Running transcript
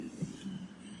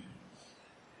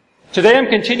Today I'm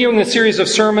continuing the series of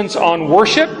sermons on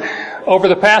worship. Over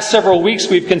the past several weeks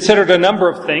we've considered a number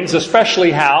of things,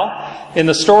 especially how, in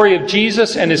the story of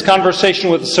Jesus and his conversation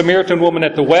with the Samaritan woman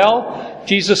at the well,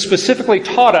 Jesus specifically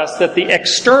taught us that the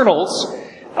externals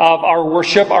of our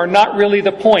worship are not really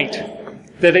the point.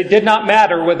 That it did not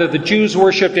matter whether the Jews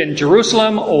worshipped in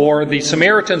Jerusalem or the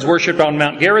Samaritans worshipped on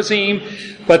Mount Gerizim,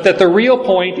 but that the real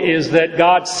point is that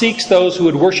God seeks those who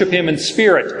would worship Him in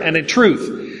spirit and in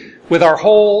truth, with our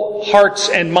whole hearts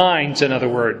and minds, in other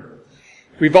words.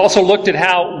 We've also looked at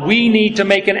how we need to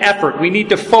make an effort. We need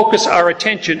to focus our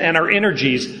attention and our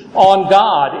energies on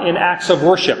God in acts of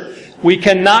worship. We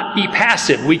cannot be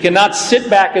passive. We cannot sit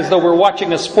back as though we're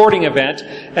watching a sporting event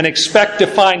and expect to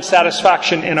find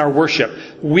satisfaction in our worship.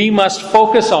 We must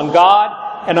focus on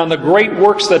God and on the great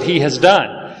works that He has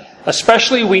done.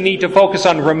 Especially, we need to focus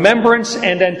on remembrance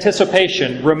and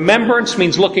anticipation. Remembrance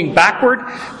means looking backward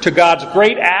to God's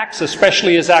great acts,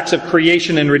 especially His acts of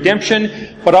creation and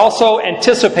redemption, but also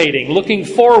anticipating, looking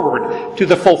forward to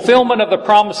the fulfillment of the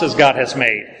promises God has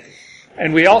made.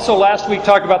 And we also last week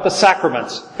talked about the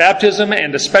sacraments, baptism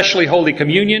and especially Holy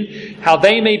Communion, how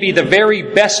they may be the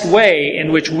very best way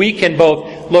in which we can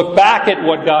both look back at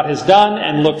what God has done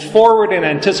and look forward in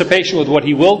anticipation with what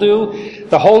He will do.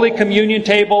 The Holy Communion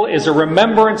table is a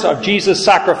remembrance of Jesus'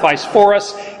 sacrifice for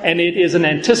us, and it is an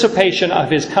anticipation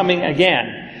of His coming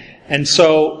again. And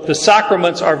so the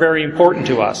sacraments are very important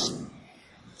to us.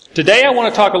 Today I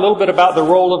want to talk a little bit about the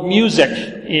role of music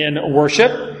in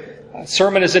worship. The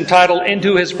sermon is entitled,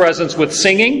 Into His Presence with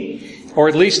Singing, or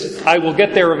at least I will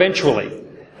get there eventually.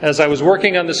 As I was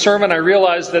working on the sermon, I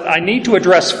realized that I need to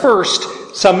address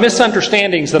first some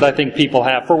misunderstandings that I think people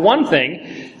have. For one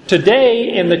thing,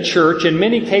 today in the church, in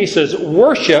many cases,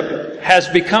 worship has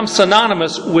become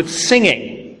synonymous with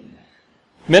singing.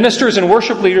 Ministers and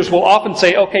worship leaders will often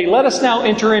say, okay, let us now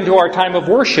enter into our time of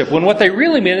worship, when what they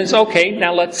really mean is, okay,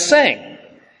 now let's sing.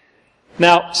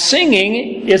 Now,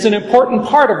 singing is an important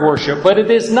part of worship, but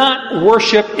it is not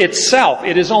worship itself.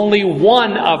 It is only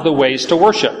one of the ways to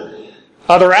worship.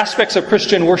 Other aspects of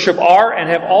Christian worship are and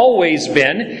have always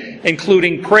been,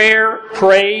 including prayer,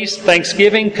 praise,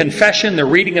 thanksgiving, confession, the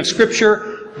reading of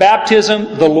Scripture,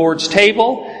 baptism, the Lord's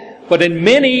table. But in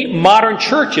many modern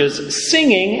churches,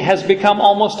 singing has become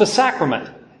almost a sacrament.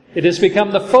 It has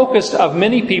become the focus of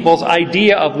many people's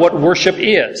idea of what worship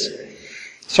is.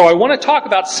 So I want to talk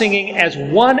about singing as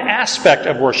one aspect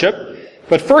of worship,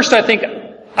 but first I think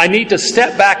I need to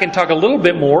step back and talk a little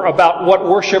bit more about what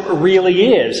worship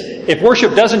really is. If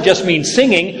worship doesn't just mean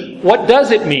singing, what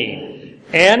does it mean?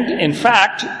 And, in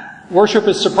fact, worship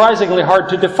is surprisingly hard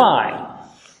to define.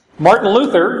 Martin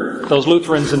Luther, those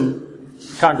Lutherans in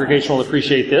congregation will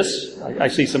appreciate this, I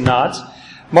see some nods.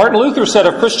 Martin Luther said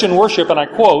of Christian worship, and I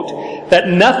quote, that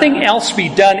nothing else be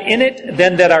done in it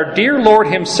than that our dear Lord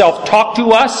Himself talk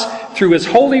to us through His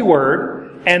holy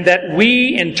word, and that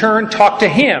we in turn talk to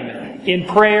Him in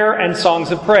prayer and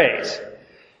songs of praise.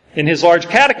 In his large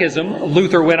catechism,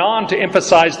 Luther went on to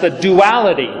emphasize the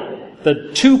duality,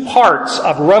 the two parts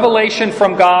of revelation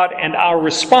from God and our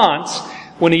response,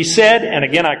 when he said, and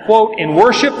again I quote, in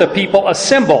worship the people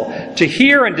assemble to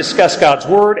hear and discuss God's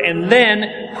Word and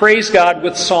then praise God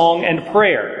with song and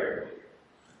prayer.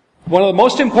 One of the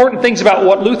most important things about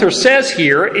what Luther says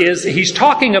here is he's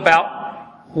talking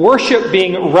about worship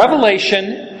being revelation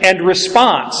and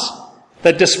response.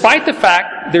 That despite the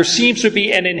fact there seems to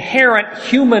be an inherent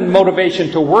human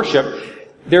motivation to worship,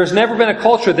 there's never been a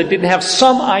culture that didn't have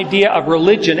some idea of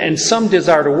religion and some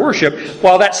desire to worship.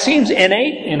 While that seems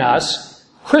innate in us,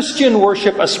 Christian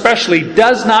worship especially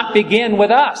does not begin with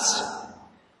us.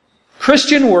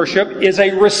 Christian worship is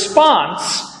a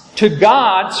response to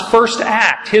God's first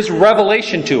act, His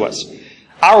revelation to us.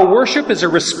 Our worship is a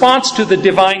response to the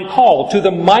divine call, to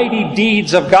the mighty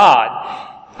deeds of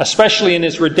God, especially in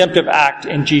His redemptive act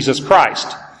in Jesus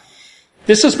Christ.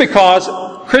 This is because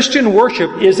Christian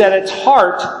worship is at its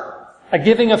heart a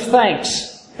giving of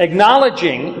thanks,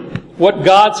 acknowledging what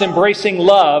God's embracing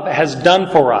love has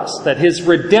done for us, that His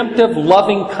redemptive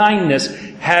loving kindness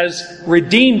has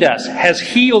redeemed us, has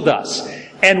healed us.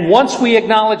 And once we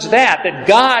acknowledge that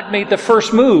God made the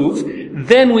first move,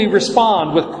 then we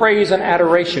respond with praise and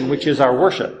adoration, which is our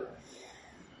worship.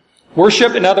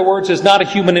 Worship, in other words, is not a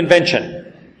human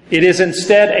invention. It is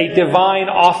instead a divine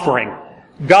offering.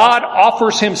 God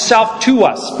offers Himself to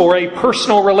us for a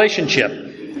personal relationship,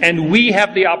 and we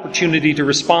have the opportunity to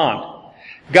respond.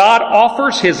 God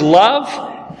offers His love,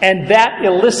 and that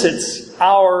elicits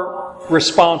our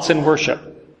response in worship.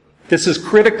 This is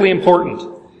critically important.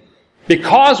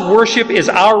 Because worship is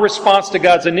our response to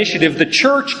God's initiative, the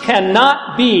church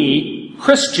cannot be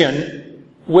Christian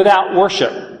without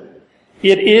worship.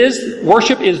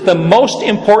 Worship is the most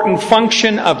important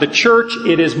function of the church.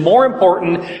 It is more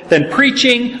important than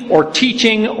preaching or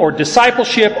teaching or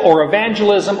discipleship or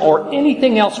evangelism or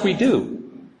anything else we do.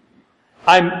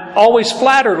 I'm always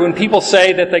flattered when people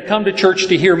say that they come to church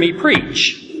to hear me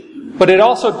preach. But it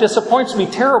also disappoints me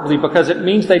terribly because it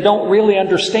means they don't really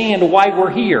understand why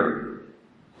we're here.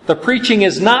 The preaching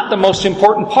is not the most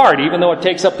important part, even though it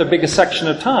takes up the biggest section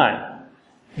of time.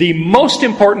 The most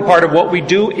important part of what we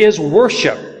do is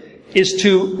worship, is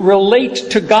to relate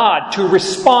to God, to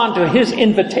respond to His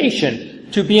invitation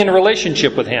to be in a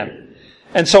relationship with Him.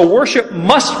 And so worship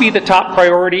must be the top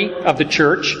priority of the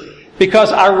church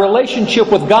because our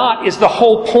relationship with God is the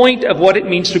whole point of what it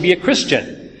means to be a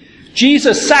Christian.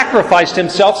 Jesus sacrificed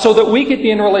Himself so that we could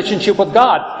be in a relationship with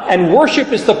God. And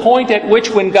worship is the point at which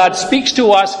when God speaks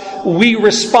to us, we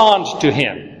respond to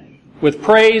Him with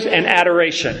praise and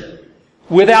adoration.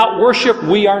 Without worship,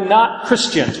 we are not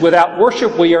Christians. Without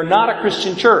worship, we are not a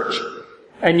Christian church.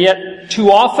 And yet,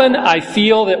 too often, I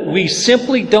feel that we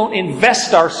simply don't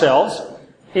invest ourselves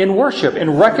in worship,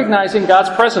 in recognizing God's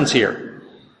presence here.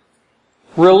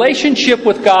 Relationship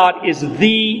with God is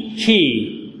the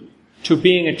key to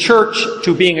being a church,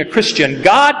 to being a Christian.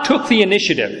 God took the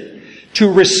initiative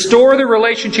to restore the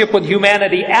relationship with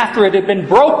humanity after it had been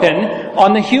broken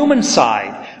on the human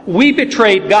side. We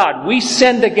betrayed God. We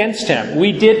sinned against Him.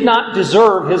 We did not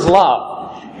deserve His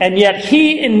love. And yet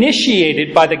He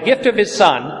initiated, by the gift of His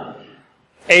Son,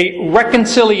 a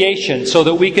reconciliation so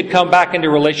that we could come back into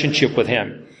relationship with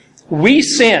Him. We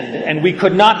sinned and we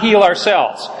could not heal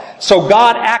ourselves. So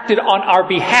God acted on our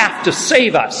behalf to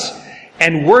save us.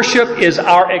 And worship is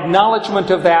our acknowledgement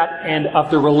of that and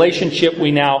of the relationship we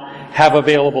now have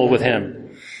available with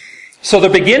Him. So the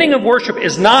beginning of worship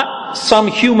is not some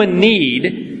human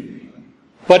need,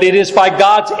 but it is by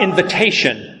God's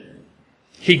invitation.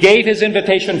 He gave His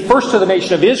invitation first to the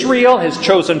nation of Israel, His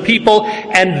chosen people,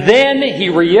 and then He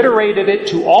reiterated it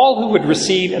to all who would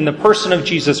receive in the person of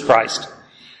Jesus Christ.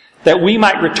 That we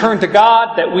might return to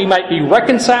God, that we might be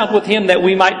reconciled with Him, that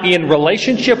we might be in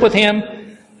relationship with Him,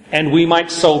 and we might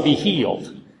so be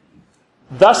healed.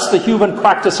 Thus, the human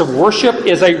practice of worship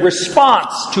is a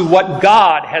response to what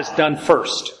God has done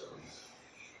first.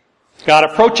 God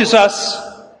approaches us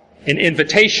in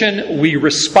invitation. We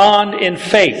respond in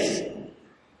faith.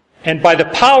 And by the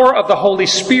power of the Holy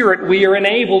Spirit, we are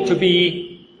enabled to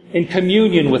be in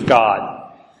communion with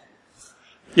God.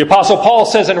 The Apostle Paul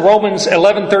says in Romans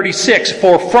 11:36,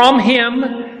 "For from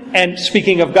Him," and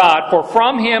speaking of God, "for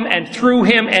from Him and through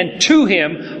Him and to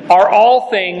Him are all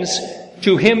things,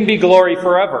 to Him be glory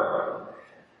forever."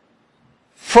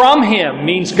 From Him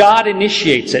means God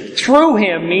initiates it. Through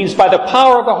Him means by the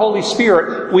power of the Holy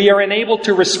Spirit we are enabled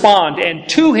to respond. And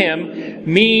to Him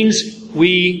means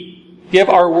we give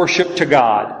our worship to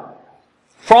God.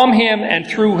 From Him and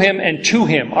through Him and to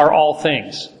Him are all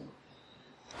things.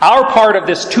 Our part of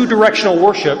this two-directional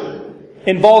worship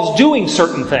involves doing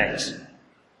certain things.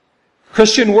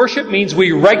 Christian worship means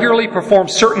we regularly perform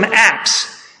certain acts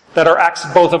that are acts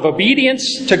both of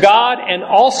obedience to God and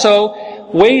also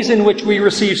ways in which we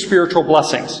receive spiritual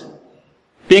blessings.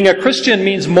 Being a Christian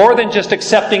means more than just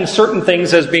accepting certain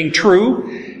things as being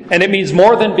true, and it means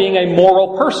more than being a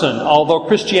moral person, although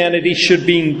Christianity should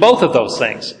be both of those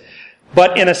things.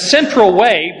 But in a central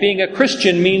way, being a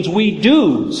Christian means we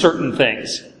do certain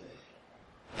things.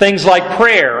 Things like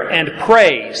prayer and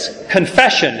praise,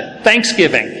 confession,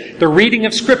 thanksgiving, the reading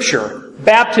of Scripture,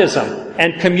 baptism,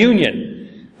 and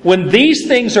communion. When these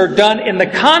things are done in the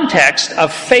context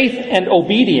of faith and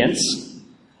obedience,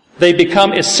 they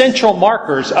become essential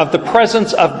markers of the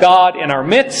presence of God in our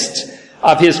midst,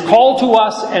 of His call to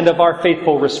us, and of our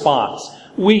faithful response.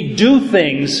 We do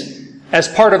things as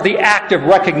part of the act of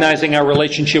recognizing our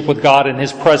relationship with God and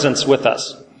His presence with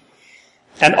us.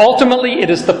 And ultimately, it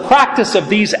is the practice of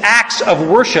these acts of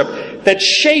worship that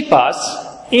shape us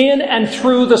in and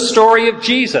through the story of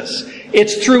Jesus.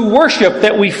 It's through worship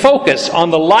that we focus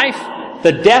on the life,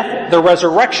 the death, the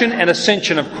resurrection, and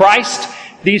ascension of Christ,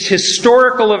 these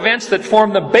historical events that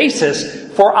form the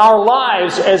basis for our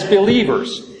lives as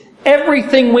believers.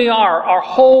 Everything we are, our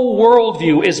whole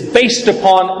worldview, is based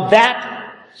upon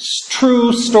that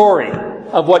true story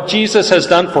of what Jesus has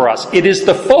done for us. It is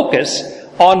the focus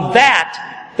on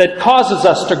that causes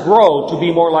us to grow to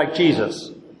be more like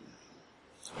Jesus.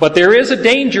 But there is a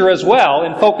danger as well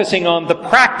in focusing on the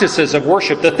practices of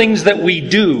worship, the things that we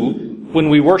do when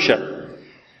we worship.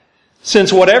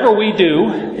 Since whatever we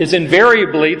do is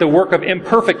invariably the work of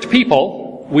imperfect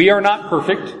people, we are not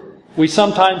perfect. We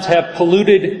sometimes have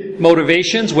polluted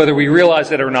motivations, whether we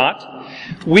realize it or not.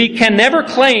 We can never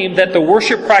claim that the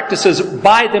worship practices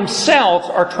by themselves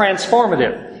are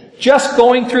transformative. Just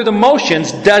going through the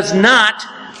motions does not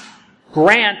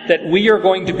grant that we are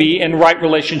going to be in right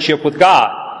relationship with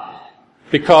God,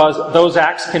 because those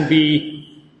acts can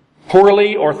be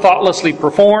poorly or thoughtlessly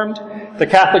performed. The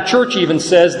Catholic Church even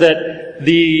says that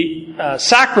the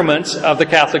sacraments of the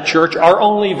Catholic Church are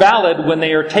only valid when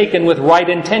they are taken with right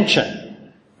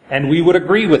intention. And we would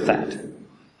agree with that.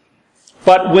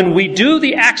 But when we do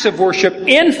the acts of worship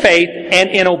in faith and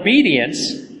in obedience,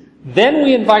 then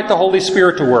we invite the Holy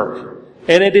Spirit to work.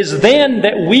 And it is then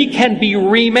that we can be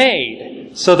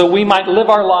remade so that we might live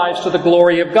our lives to the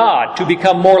glory of God, to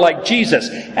become more like Jesus,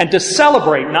 and to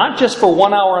celebrate, not just for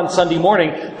 1 hour on Sunday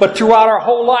morning, but throughout our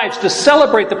whole lives, to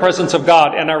celebrate the presence of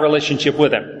God and our relationship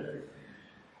with Him.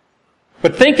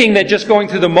 But thinking that just going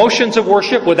through the motions of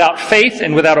worship without faith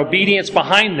and without obedience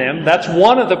behind them, that's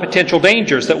one of the potential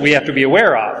dangers that we have to be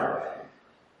aware of.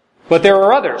 But there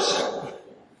are others.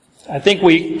 I think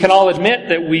we can all admit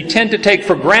that we tend to take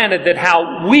for granted that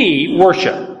how we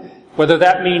worship, whether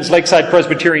that means Lakeside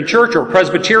Presbyterian Church or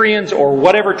Presbyterians or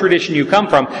whatever tradition you come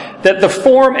from, that the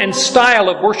form and style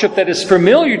of worship that is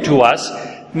familiar to us,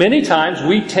 many times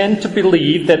we tend to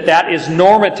believe that that is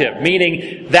normative,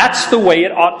 meaning that's the way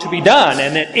it ought to be done,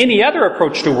 and that any other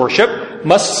approach to worship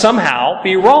must somehow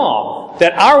be wrong,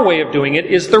 that our way of doing it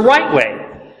is the right way,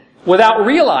 without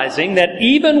realizing that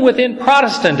even within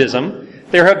Protestantism,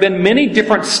 there have been many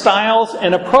different styles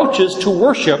and approaches to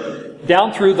worship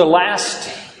down through the last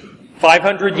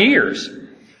 500 years.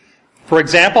 For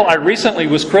example, I recently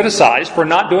was criticized for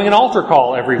not doing an altar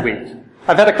call every week.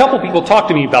 I've had a couple people talk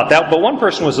to me about that, but one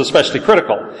person was especially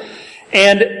critical.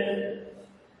 And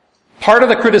part of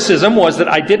the criticism was that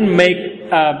I didn't make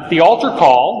the altar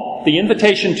call, the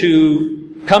invitation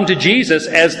to come to Jesus,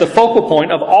 as the focal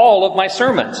point of all of my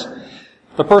sermons.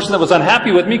 The person that was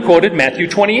unhappy with me quoted Matthew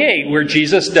 28, where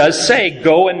Jesus does say,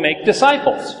 "Go and make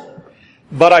disciples."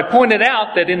 But I pointed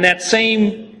out that in that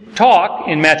same talk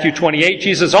in Matthew 28,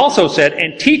 Jesus also said,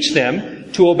 "And teach them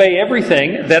to obey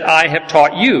everything that I have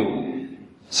taught you."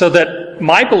 So that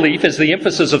my belief is the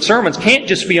emphasis of sermons can't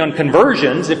just be on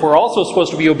conversions if we're also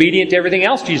supposed to be obedient to everything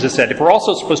else Jesus said, if we're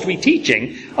also supposed to be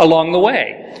teaching along the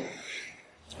way.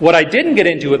 What I didn't get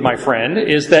into with my friend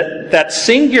is that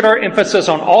singular emphasis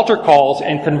on altar calls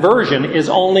and conversion is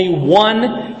only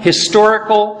one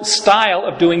historical style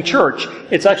of doing church.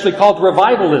 It's actually called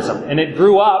revivalism, and it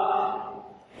grew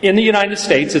up in the United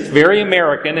States. It's very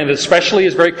American, and especially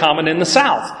is very common in the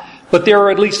South. But there are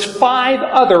at least 5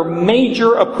 other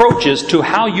major approaches to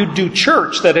how you do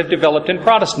church that have developed in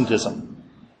Protestantism.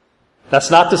 That's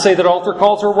not to say that altar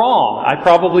calls are wrong. I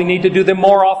probably need to do them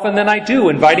more often than I do,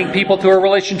 inviting people to a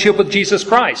relationship with Jesus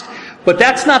Christ. But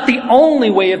that's not the only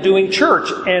way of doing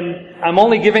church. And I'm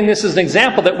only giving this as an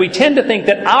example that we tend to think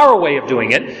that our way of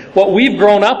doing it, what we've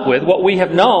grown up with, what we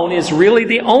have known, is really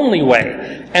the only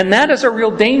way. And that is a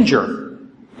real danger.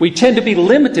 We tend to be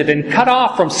limited and cut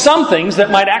off from some things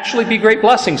that might actually be great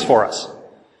blessings for us.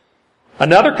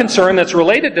 Another concern that's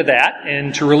related to that,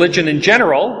 and to religion in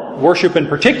general, worship in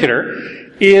particular,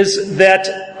 is that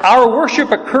our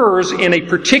worship occurs in a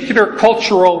particular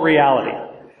cultural reality.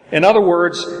 In other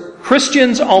words,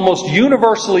 Christians almost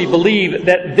universally believe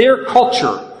that their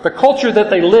culture, the culture that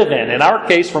they live in our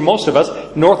case, for most of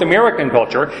us, North American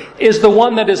culture, is the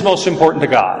one that is most important to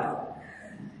God.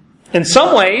 In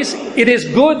some ways, it is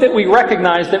good that we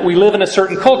recognize that we live in a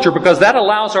certain culture, because that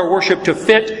allows our worship to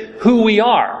fit who we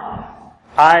are.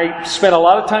 I spent a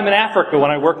lot of time in Africa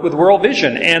when I worked with World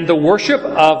Vision, and the worship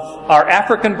of our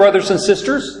African brothers and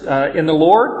sisters in the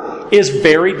Lord is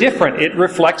very different. It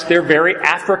reflects their very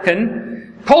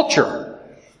African culture.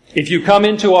 If you come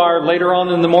into our, later on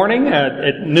in the morning,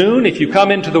 at noon, if you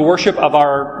come into the worship of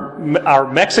our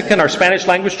Mexican, our Spanish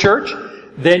language church,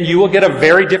 then you will get a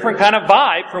very different kind of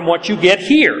vibe from what you get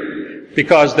here,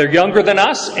 because they're younger than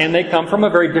us and they come from a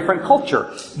very different culture.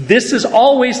 This is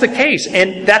always the case,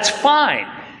 and that's fine.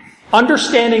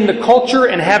 Understanding the culture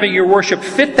and having your worship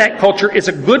fit that culture is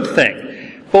a good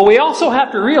thing. But we also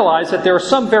have to realize that there are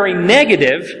some very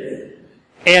negative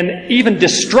and even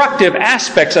destructive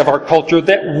aspects of our culture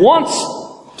that wants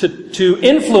to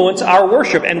influence our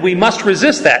worship, and we must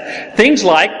resist that. Things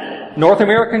like North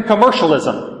American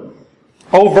commercialism,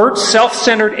 overt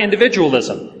self-centered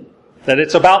individualism, that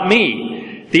it's about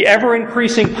me, the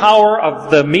ever-increasing power of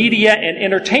the media and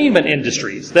entertainment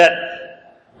industries, that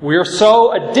we're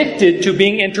so addicted to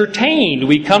being entertained.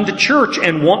 We come to church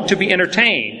and want to be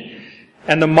entertained.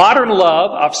 And the modern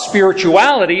love of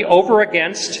spirituality over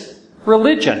against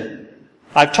religion.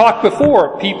 I've talked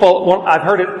before, I've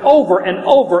heard it over and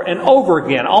over and over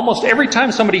again. Almost every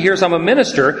time somebody hears I'm a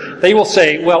minister, they will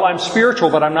say, well, I'm spiritual,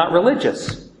 but I'm not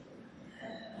religious.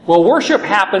 Well, worship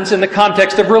happens in the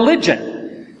context of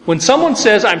religion. When someone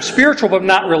says, I'm spiritual but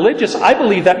not religious, I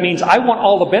believe that means I want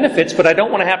all the benefits, but I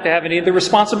don't want to have any of the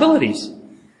responsibilities.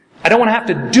 I don't want to have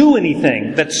to do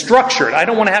anything that's structured. I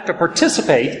don't want to have to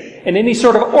participate in any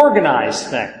sort of organized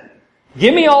thing.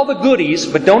 Give me all the goodies,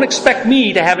 but don't expect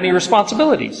me to have any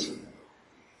responsibilities.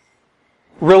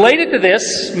 Related to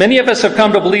this, many of us have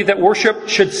come to believe that worship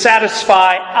should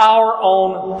satisfy our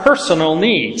own personal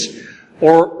needs,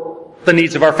 or the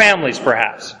needs of our families,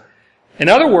 perhaps. In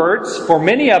other words, for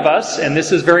many of us, and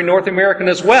this is very North American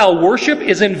as well, worship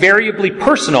is invariably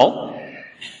personal,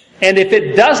 and if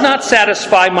it does not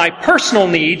satisfy my personal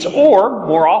needs, or,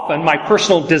 more often, my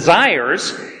personal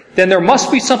desires, then there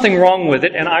must be something wrong with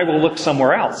it, and I will look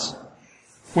somewhere else.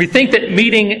 We think that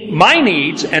meeting my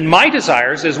needs and my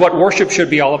desires is what worship should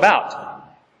be all about.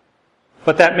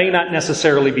 But that may not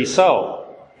necessarily be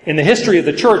so. In the history of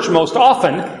the church, most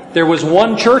often, there was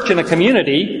one church in a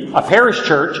community, a parish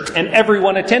church, and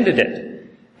everyone attended it.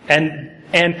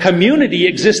 And community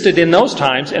existed in those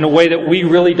times in a way that we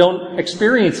really don't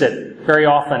experience it very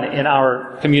often in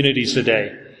our communities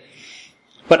today.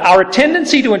 But our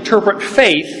tendency to interpret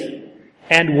faith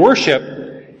and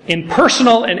worship in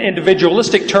personal and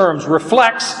individualistic terms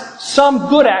reflects some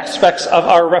good aspects of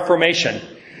our Reformation.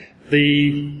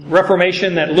 The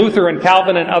Reformation that Luther and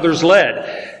Calvin and others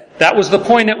led. That was the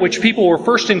point at which people were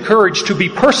first encouraged to be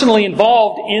personally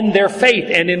involved in their faith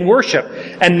and in worship,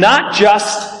 and not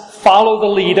just follow the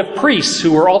lead of priests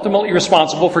who were ultimately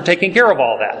responsible for taking care of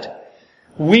all that.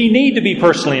 We need to be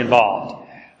personally involved.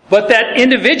 But that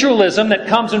individualism that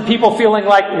comes in people feeling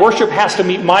like worship has to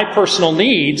meet my personal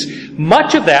needs,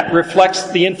 much of that reflects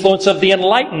the influence of the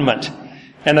Enlightenment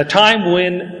and a time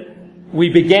when we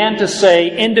began to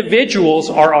say individuals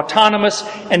are autonomous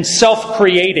and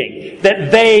self-creating,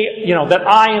 that that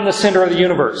I am the center of the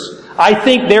universe. I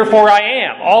think, therefore I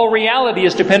am. All reality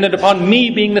is dependent upon me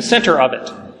being the center of it.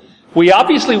 We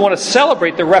obviously want to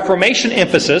celebrate the Reformation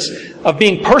emphasis of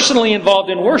being personally involved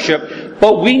in worship,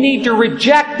 but we need to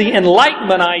reject the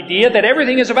Enlightenment idea that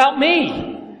everything is about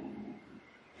me.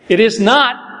 It is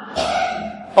not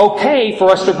okay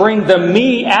for us to bring the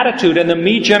me attitude and the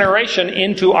me generation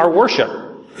into our worship,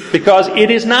 because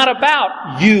it is not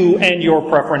about you and your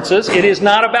preferences. It is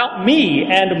not about me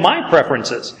and my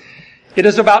preferences. It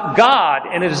is about God,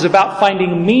 and it is about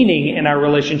finding meaning in our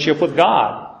relationship with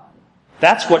God.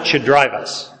 That's what should drive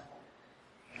us.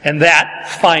 And that,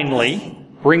 finally,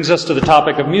 brings us to the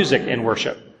topic of music in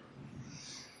worship.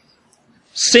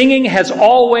 Singing has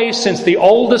always, since the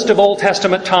oldest of Old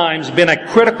Testament times, been a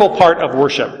critical part of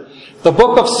worship. The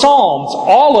book of Psalms,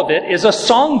 all of it, is a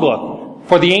songbook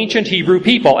for the ancient Hebrew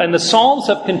people, and the Psalms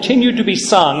have continued to be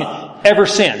sung ever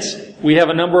since. We have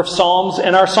a number of Psalms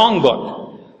in our songbook.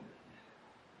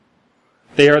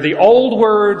 They are the old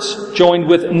words joined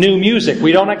with new music.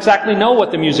 We don't exactly know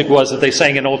what the music was that they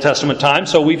sang in Old Testament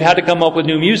times, so we've had to come up with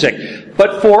new music.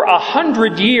 But for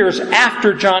 100 years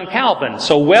after John Calvin,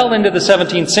 so well into the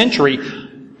 17th century,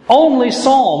 only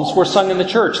psalms were sung in the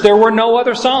church. There were no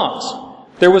other songs.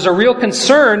 There was a real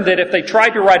concern that if they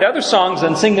tried to write other songs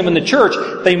and sing them in the church,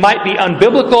 they might be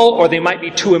unbiblical or they might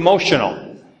be too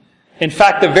emotional. In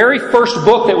fact, the very first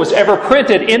book that was ever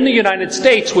printed in the United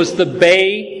States was the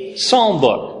Bay Psalm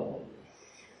book.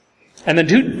 And the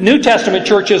New Testament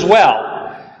church as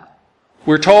well.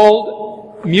 We're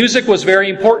told music was very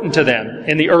important to them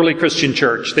in the early Christian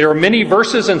church. There are many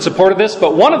verses in support of this,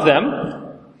 but one of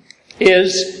them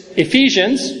is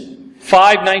Ephesians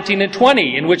 5:19 and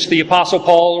 20, in which the Apostle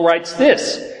Paul writes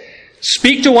this: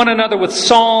 "Speak to one another with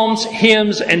psalms,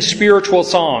 hymns, and spiritual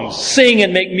songs. Sing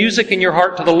and make music in your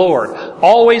heart to the Lord,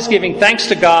 always giving thanks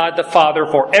to God the Father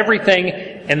for everything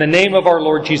in the name of our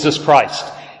Lord Jesus Christ."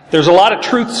 There's a lot of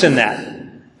truths in that.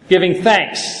 Giving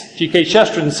thanks. G.K.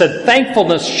 Chesterton said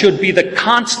thankfulness should be the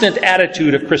constant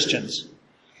attitude of Christians,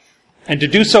 and to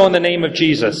do so in the name of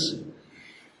Jesus.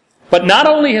 But not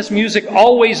only has music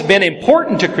always been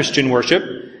important to Christian worship,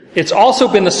 it's also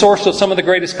been the source of some of the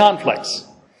greatest conflicts.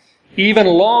 Even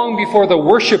long before the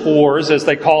worship wars, as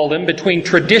they call them, between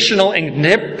traditional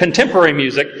and contemporary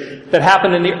music that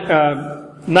happened in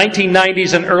the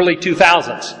 1990s and early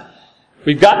 2000s.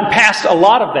 We've gotten past a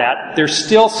lot of that. There's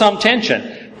still some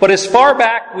tension. But as far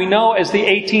back we know as the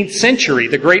 18th century,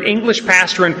 the great English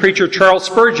pastor and preacher Charles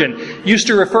Spurgeon used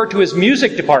to refer to his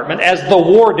music department as the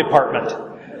war department,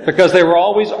 because they were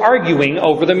always arguing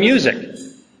over the music.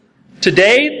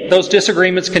 Today, those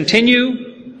disagreements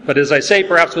continue, but as I say,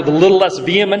 perhaps with a little less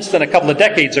vehemence than a couple of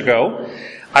decades ago.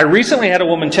 I recently had a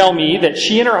woman tell me that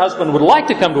she and her husband would like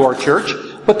to come to our church,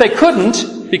 but they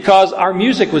couldn't because our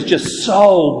music was just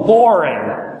so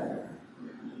boring.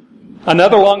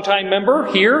 Another longtime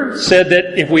member here said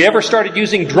that if we ever started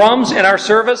using drums in our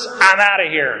service, I'm out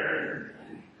of here.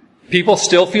 People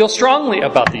still feel strongly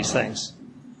about these things.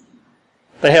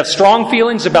 They have strong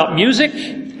feelings about music,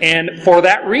 and for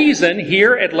that reason,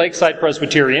 here at Lakeside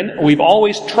Presbyterian, we've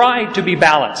always tried to be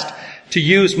balanced, to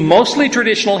use mostly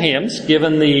traditional hymns,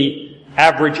 given the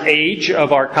average age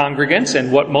of our congregants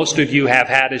and what most of you have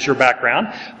had as your background,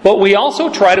 but we also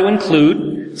try to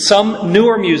include some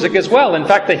newer music as well. In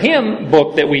fact, the hymn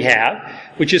book that we have,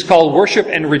 which is called Worship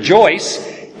and Rejoice,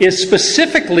 is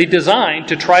specifically designed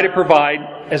to try to provide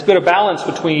as good a balance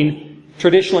between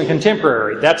traditional and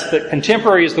contemporary. That's the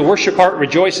contemporary is the worship part,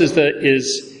 rejoice is the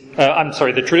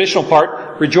traditional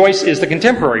part, rejoice is the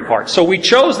contemporary part. So we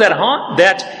chose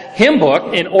that hymn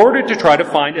book in order to try to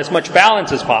find as much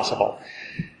balance as possible.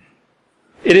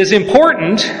 It is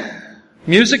important,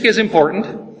 music is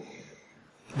important,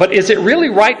 but is it really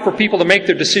right for people to make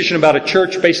their decision about a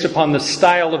church based upon the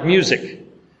style of music?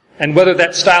 And whether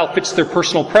that style fits their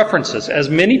personal preferences, as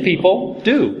many people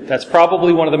do. That's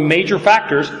probably one of the major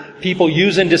factors people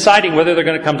use in deciding whether they're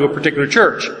going to come to a particular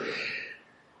church.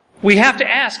 We have to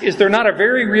ask, is there not a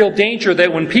very real danger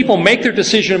that when people make their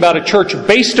decision about a church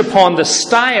based upon the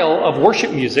style of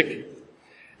worship music,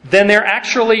 then they're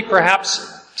actually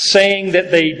perhaps saying that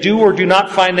they do or do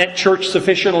not find that church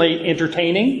sufficiently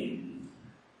entertaining?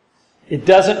 It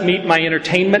doesn't meet my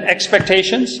entertainment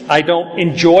expectations. I don't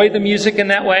enjoy the music in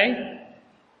that way.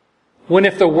 When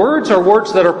if the words are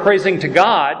words that are praising to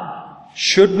God,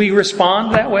 should we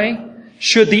respond that way?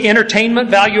 Should the entertainment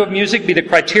value of music be the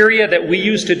criteria that we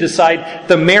use to decide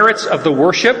the merits of the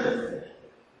worship?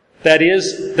 That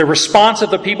is, the response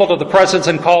of the people to the presence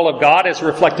and call of God as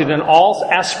reflected in all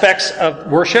aspects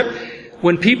of worship.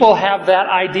 When people have that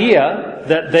idea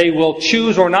that they will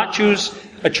choose or not choose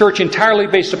a church entirely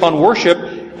based upon worship,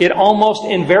 it almost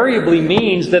invariably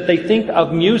means that they think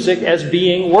of music as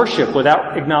being worship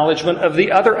without acknowledgement of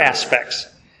the other aspects.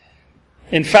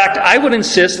 In fact, I would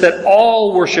insist that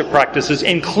all worship practices,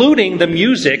 including the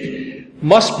music,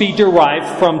 must be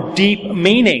derived from deep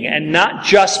meaning and not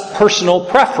just personal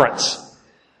preference.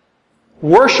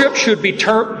 Worship should be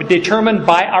determined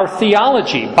by our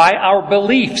theology, by our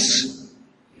beliefs,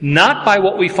 not by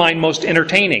what we find most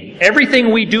entertaining.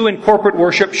 Everything we do in corporate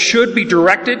worship should be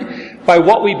directed by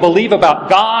what we believe about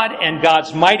God and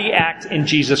God's mighty act in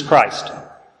Jesus Christ.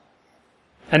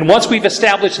 And once we've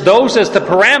established those as the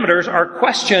parameters, our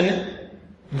question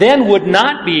then would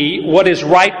not be what is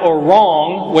right or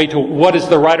wrong what is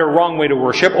the right or wrong way to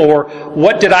worship, or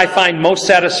what did I find most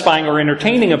satisfying or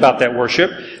entertaining about that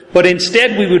worship, but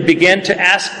instead we would begin to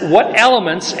ask what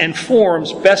elements and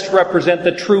forms best represent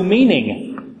the true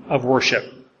meaning of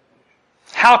worship.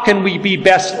 How can we be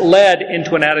best led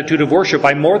into an attitude of worship?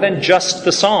 By more than just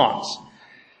the songs.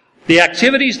 The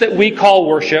activities that we call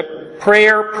worship,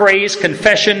 prayer, praise,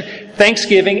 confession,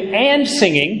 thanksgiving, and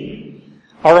singing,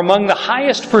 are among the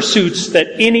highest pursuits that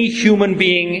any human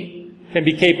being can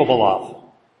be capable of.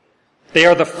 They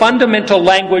are the fundamental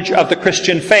language of the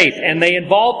Christian faith, and they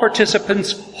involve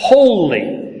participants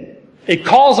wholly. It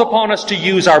calls upon us to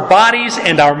use our bodies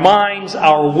and our minds,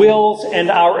 our wills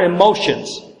and our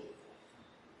emotions.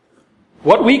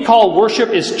 What we call worship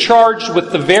is charged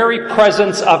with the very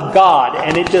presence of God,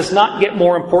 and it does not get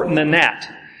more important than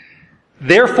that.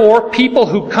 Therefore, people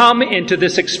who come into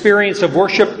this experience of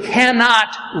worship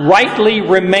cannot rightly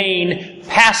remain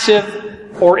passive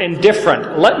or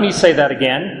indifferent. Let me say that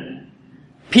again.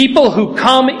 People who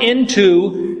come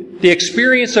into the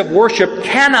experience of worship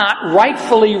cannot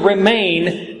rightfully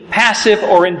remain passive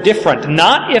or indifferent,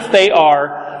 not if they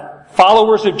are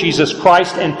followers of Jesus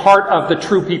Christ and part of the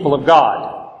true people of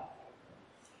God.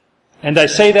 And I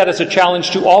say that as a challenge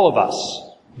to all of us.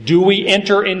 Do we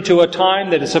enter into a time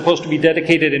that is supposed to be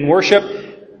dedicated in worship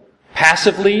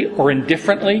passively or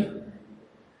indifferently?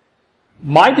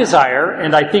 My desire,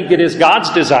 and I think it is God's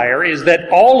desire, is that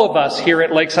all of us here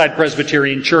at Lakeside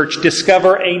Presbyterian Church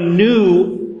discover a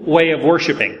new way of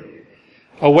worshiping.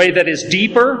 A way that is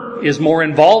deeper, is more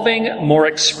involving, more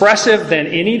expressive than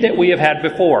any that we have had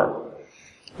before.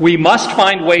 We must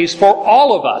find ways for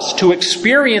all of us to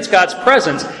experience God's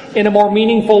presence in a more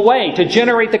meaningful way, to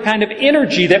generate the kind of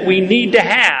energy that we need to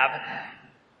have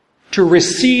to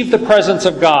receive the presence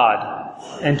of God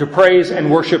and to praise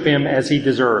and worship Him as He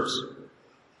deserves.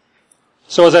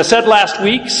 So as I said last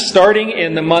week, starting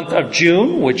in the month of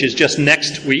June, which is just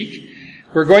next week,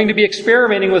 we're going to be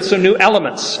experimenting with some new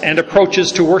elements and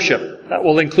approaches to worship. That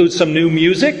will include some new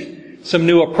music, some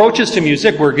new approaches to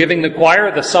music. We're giving the choir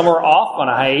the summer off on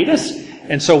a hiatus,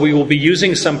 and so we will be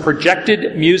using some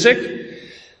projected music,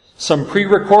 some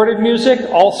pre-recorded music,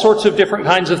 all sorts of different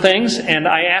kinds of things. And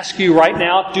I ask you right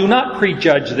now, do not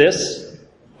prejudge this.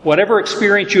 Whatever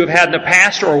experience you have had in the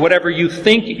past or whatever you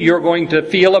think you're going to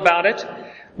feel about it,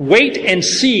 wait and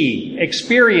see,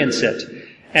 experience it.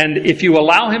 And if you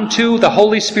allow Him to, the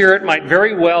Holy Spirit might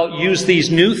very well use these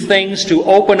new things to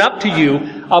open up to you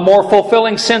a more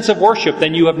fulfilling sense of worship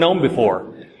than you have known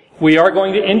before. We are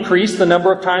going to increase the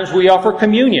number of times we offer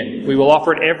communion. We will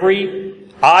offer it every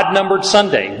odd-numbered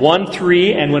Sunday, 1,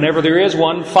 3, and whenever there is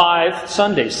 1, 5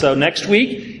 Sundays. So next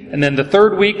week, and then the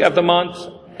third week of the month,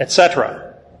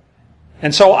 etc.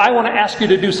 And so I want to ask you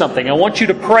to do something. I want you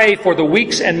to pray for the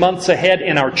weeks and months ahead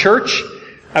in our church.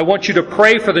 I want you to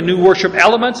pray for the new worship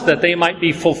elements, that they might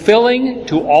be fulfilling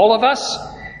to all of us,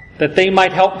 that they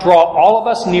might help draw all of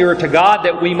us nearer to God,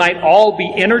 that we might all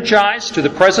be energized to the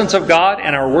presence of God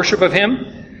and our worship of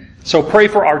Him. So pray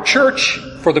for our church,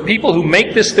 for the people who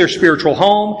make this their spiritual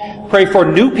home. Pray for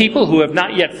new people who have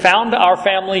not yet found our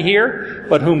family here,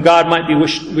 but whom God might be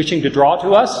wishing to draw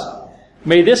to us.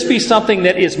 May this be something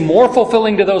that is more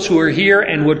fulfilling to those who are here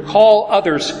and would call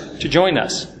others to join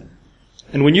us.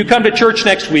 And when you come to church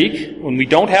next week, when we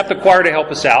don't have the choir to help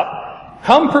us out,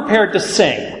 come prepared to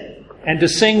sing, and to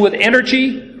sing with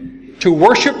energy, to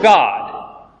worship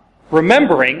God,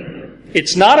 remembering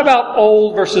it's not about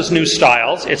old versus new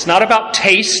styles, it's not about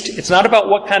taste, it's not about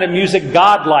what kind of music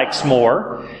God likes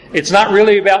more, it's not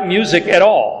really about music at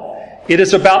all. It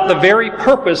is about the very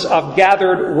purpose of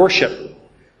gathered worship.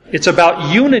 It's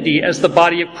about unity as the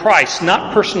body of Christ,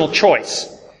 not personal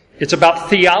choice. It's about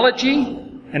theology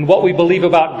and what we believe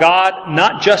about God,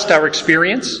 not just our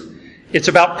experience. It's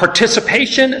about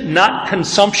participation, not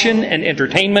consumption and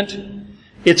entertainment.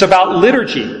 It's about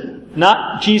liturgy,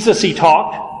 not Jesus-y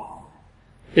talk.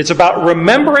 It's about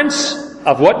remembrance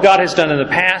of what God has done in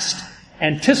the past,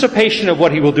 anticipation of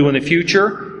what He will do in the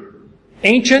future,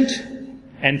 ancient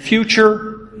and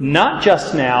future, not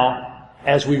just now,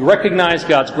 as we recognize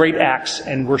God's great acts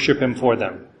and worship Him for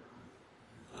them.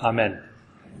 Amen.